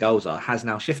bigger goals are has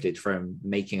now shifted from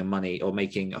making a money or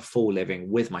making a full living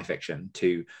with my fiction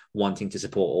to wanting to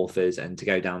support authors and to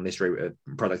go down this route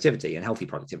of productivity and healthy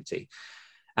productivity.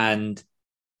 And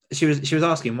she was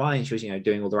asking why, and she was, you know,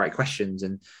 doing all the right questions.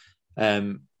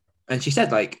 And she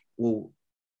said like, well,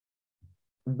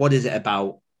 what is it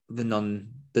about the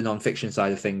non-fiction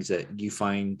side of things that you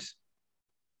find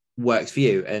works for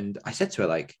you? And I said to her,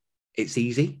 like, it's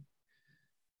easy.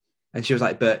 And she was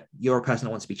like, but you're a person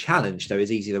that wants to be challenged, so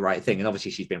is easy the right thing? And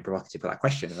obviously she's been provocative for that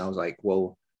question. And I was like,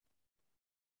 well,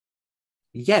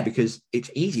 yeah, because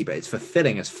it's easy, but it's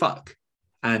fulfilling as fuck.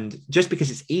 And just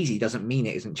because it's easy doesn't mean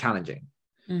it isn't challenging.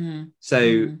 Mm-hmm.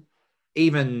 So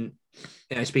even,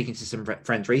 you know, speaking to some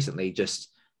friends recently, just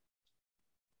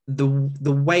the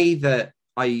way that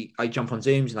I jump on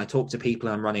Zooms and I talk to people,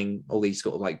 and I'm running all these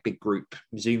sort of like big group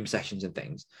Zoom sessions and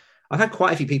things. I've had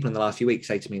quite a few people in the last few weeks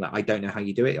say to me, like, I don't know how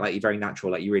you do it. Like, you're very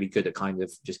natural. Like, you're really good at kind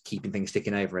of just keeping things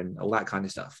ticking over and all that kind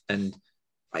of stuff. And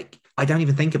like, I don't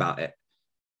even think about it.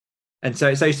 And so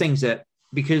it's those things that,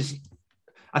 because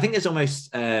I think there's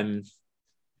almost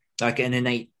like an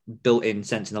innate built-in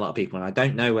sense in a lot of people. And I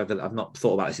don't know whether, I've not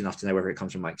thought about this enough to know whether it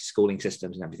comes from like schooling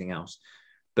systems and everything else,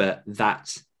 but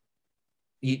that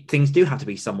things do have to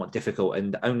be somewhat difficult,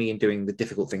 and only in doing the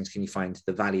difficult things can you find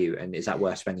the value. And is that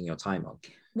worth spending your time on?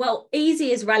 Well,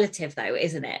 easy is relative though,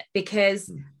 isn't it?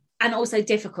 Because and also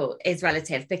difficult is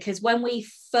relative, because when we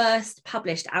first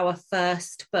published our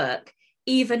first book,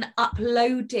 even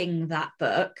uploading that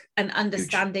book and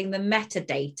understanding the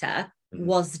metadata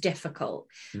was difficult,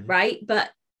 right?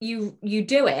 But you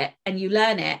do it and you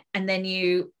learn it, and then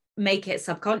you make it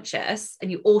subconscious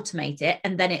and you automate it,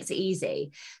 and then it's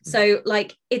easy. So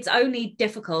like, it's only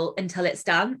difficult until it's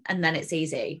done, and then it's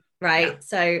easy, right? Yeah.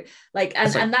 So like,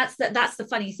 and that's the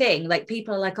funny thing. Like,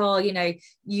 people are like, oh, you know,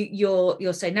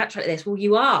 you're so natural at this. Well,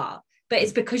 you are, but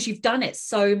it's because you've done it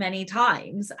so many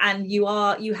times, and you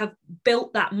have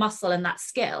built that muscle and that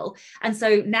skill, and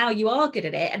so now you are good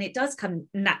at it, and it does come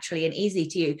naturally and easy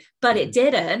to you. But it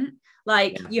didn't.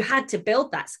 Like, you had to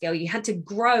build that skill, you had to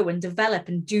grow and develop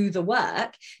and do the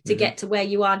work to get to where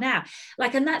you are now.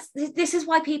 Like, and this is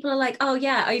why people are like, oh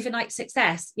yeah, overnight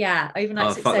success. Yeah,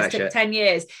 overnight success took 10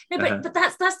 years. No, but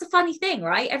that's the funny thing,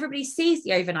 right? Everybody sees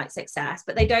the overnight success,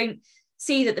 but they don't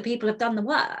see that the people have done the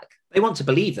work. They want to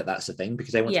believe that that's the thing,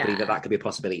 because they want to believe that that could be a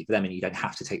possibility for them, and you don't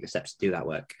have to take the steps to do that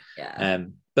work. Yeah.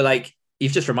 But like,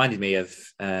 you've just reminded me of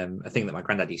a thing that my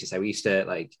granddad used to say. We used to,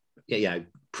 like, you know,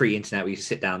 pre-internet, we used to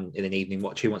sit down in an evening,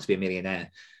 watch Who Wants to Be a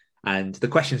Millionaire, and the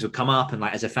questions would come up, and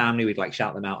like, as a family, we'd like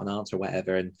shout them out and answer or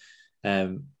whatever. And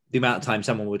the amount of time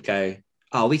someone would go,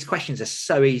 oh, these questions are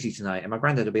so easy tonight, and my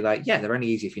granddad would be like, yeah, they're only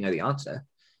easy if you know the answer.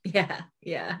 Yeah,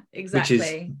 exactly.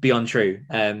 Which is beyond true.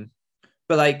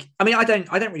 But like, I mean, I don't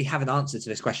really have an answer to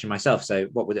this question myself. So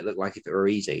what would it look like if it were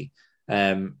easy?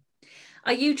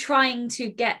 Are you trying to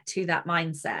get to that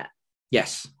mindset?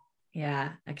 Yes.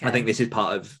 Yeah. Okay. I think this is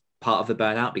part of the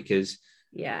burnout, because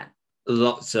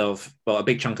a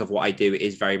big chunk of what I do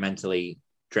is very mentally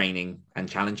draining and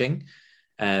challenging.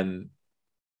 And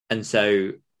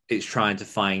so it's trying to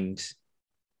find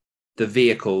the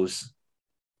vehicles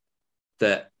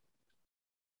that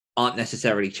aren't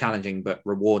necessarily challenging, but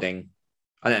rewarding.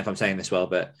 I don't know if I'm saying this well,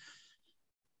 but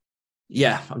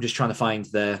yeah, I'm just trying to find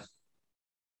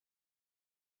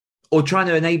trying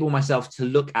to enable myself to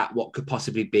look at what could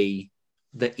possibly be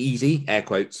the easy, air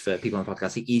quotes for people on the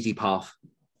podcast, the easy path,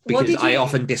 because I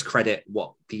often discredit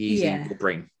what the easy will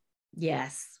bring.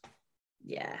 Yes.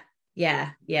 Yeah.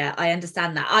 I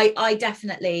understand that. I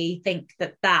definitely think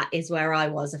that is where I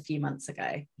was a few months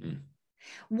ago.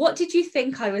 What did you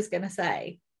think I was going to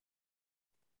say?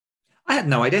 I had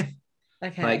no idea.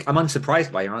 Okay. Like, I'm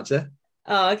unsurprised by your answer.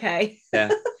 Oh, okay.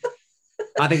 Yeah.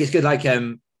 I think it's good, like,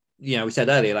 we said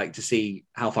earlier, like, to see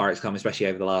how far it's come, especially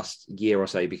over the last year or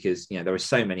so, because, there were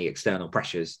so many external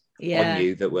pressures on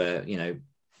you that were,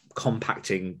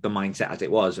 compacting the mindset as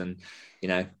it was. And,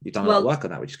 you've done a lot of work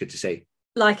on that, which is good to see.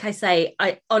 Like I say,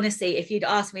 I honestly, if you'd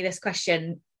asked me this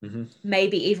question,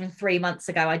 maybe even 3 months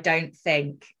ago, I don't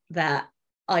think that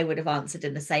I would have answered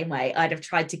in the same way. I'd have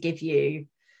tried to give you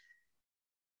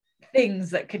things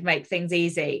that could make things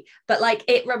easy. But like,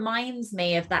 it reminds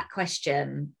me of that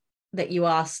question that you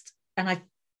asked, and I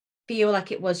feel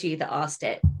like it was you that asked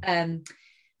it,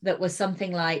 that was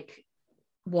something like,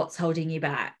 what's holding you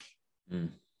back?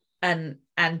 And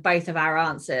both of our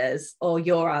answers, or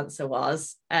your answer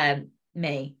was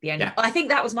me. I think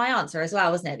that was my answer as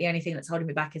well, wasn't it? The only thing that's holding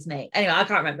me back is me. Anyway, I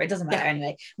can't remember. It doesn't matter.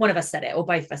 Anyway, one of us said it, or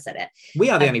both of us said it. We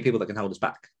are the only people that can hold us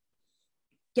back.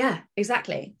 Yeah,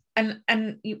 exactly.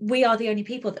 And we are the only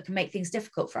people that can make things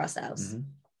difficult for ourselves.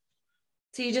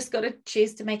 So you just got to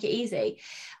choose to make it easy.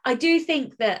 I do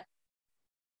think that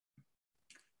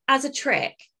as a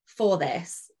trick for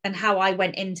this, and how I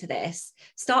went into this,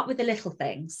 start with the little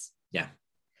things. Yeah.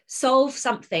 Solve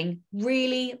something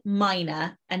really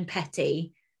minor and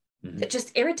petty that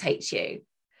just irritates you.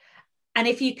 And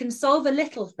if you can solve a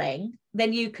little thing,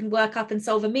 then you can work up and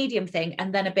solve a medium thing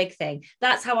and then a big thing.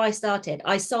 That's how I started.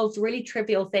 I solved really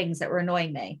trivial things that were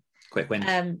annoying me. Quick wins.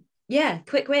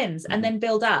 Quick wins, and then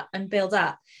build up. And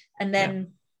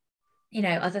then,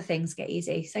 other things get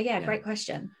easy. So great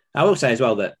question. I will say as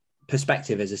well that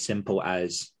perspective is as simple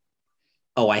as,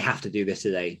 oh, I have to do this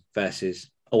today versus,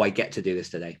 oh, I get to do this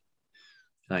today.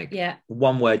 Like,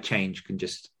 one word change can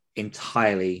just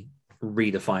entirely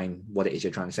redefine what it is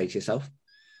you're trying to say to yourself.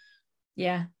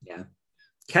 Yeah.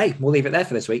 Okay, we'll leave it there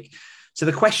for this week. So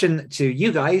the question to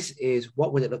you guys is,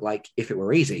 what would it look like if it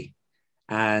were easy?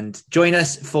 And join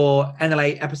us for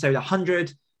NLA episode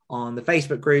 100 on the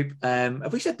Facebook group.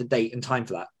 Have we set the date and time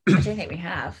for that? I don't think we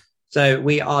have. So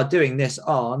we are doing this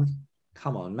on,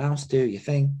 come on, mouse, do your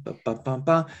thing.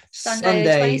 Sunday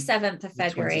 27th of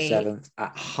February. 27th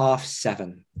at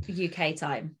 7:30 UK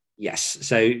time. Yes.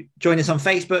 So join us on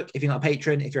Facebook. If you're not a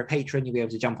patron, if you're a patron, you'll be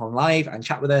able to jump on live and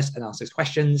chat with us and ask us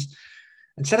questions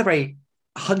and celebrate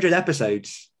 100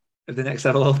 episodes of the Next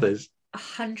Level Authors.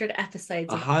 100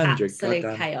 episodes of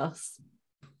absolute chaos.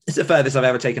 It's the furthest I've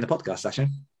ever taken a podcast, Sasha.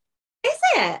 Is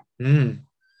it?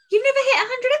 You've never hit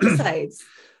 100 episodes?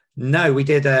 No, we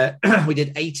did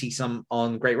 80 some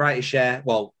on Great Writers Share.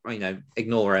 Well,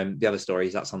 ignore the other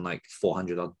stories. That's on like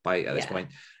 400 odd by at this point.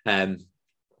 And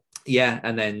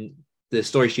then the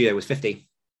Story Studio was 50.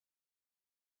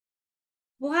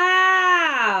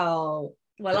 Wow.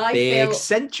 Well, I feel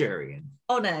centurion.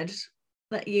 Honoured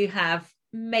that you have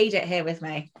made it here with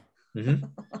me.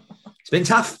 It's been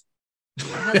tough.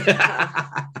 It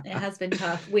has been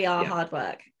tough. We are hard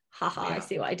work. Haha, I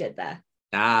see what I did there.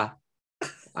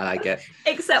 I like it.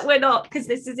 Except we're not, because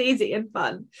this is easy and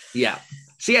fun. Yeah.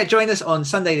 So join us on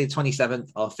Sunday the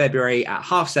 27th of February at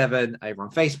 7:30 over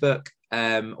on Facebook,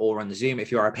 or on the Zoom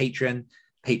if you are a patron.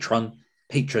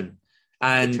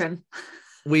 And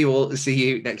we will see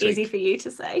you next week. Easy for you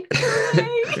to say.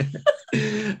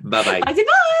 Bye-bye. Bye.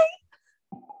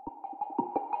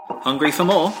 Hungry for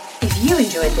more? If you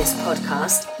enjoyed this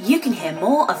podcast, you can hear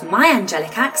more of my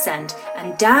angelic accent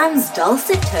and Dan's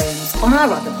dulcet tones on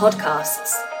our other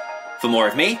podcasts. For more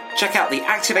of me, check out the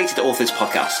Activated Authors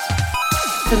podcast.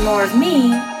 For more of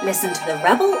me, listen to the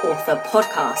Rebel Author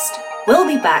podcast. We'll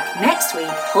be back next week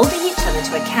holding each other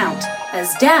to account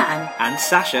as Dan and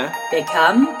Sasha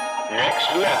become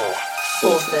Next Level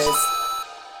Authors.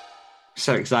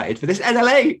 So excited for this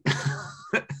NLA.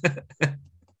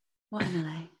 What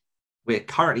NLA? We're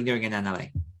currently doing an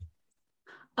NLA.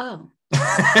 Oh. I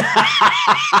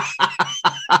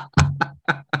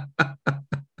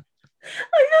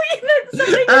thought you meant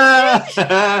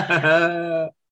something.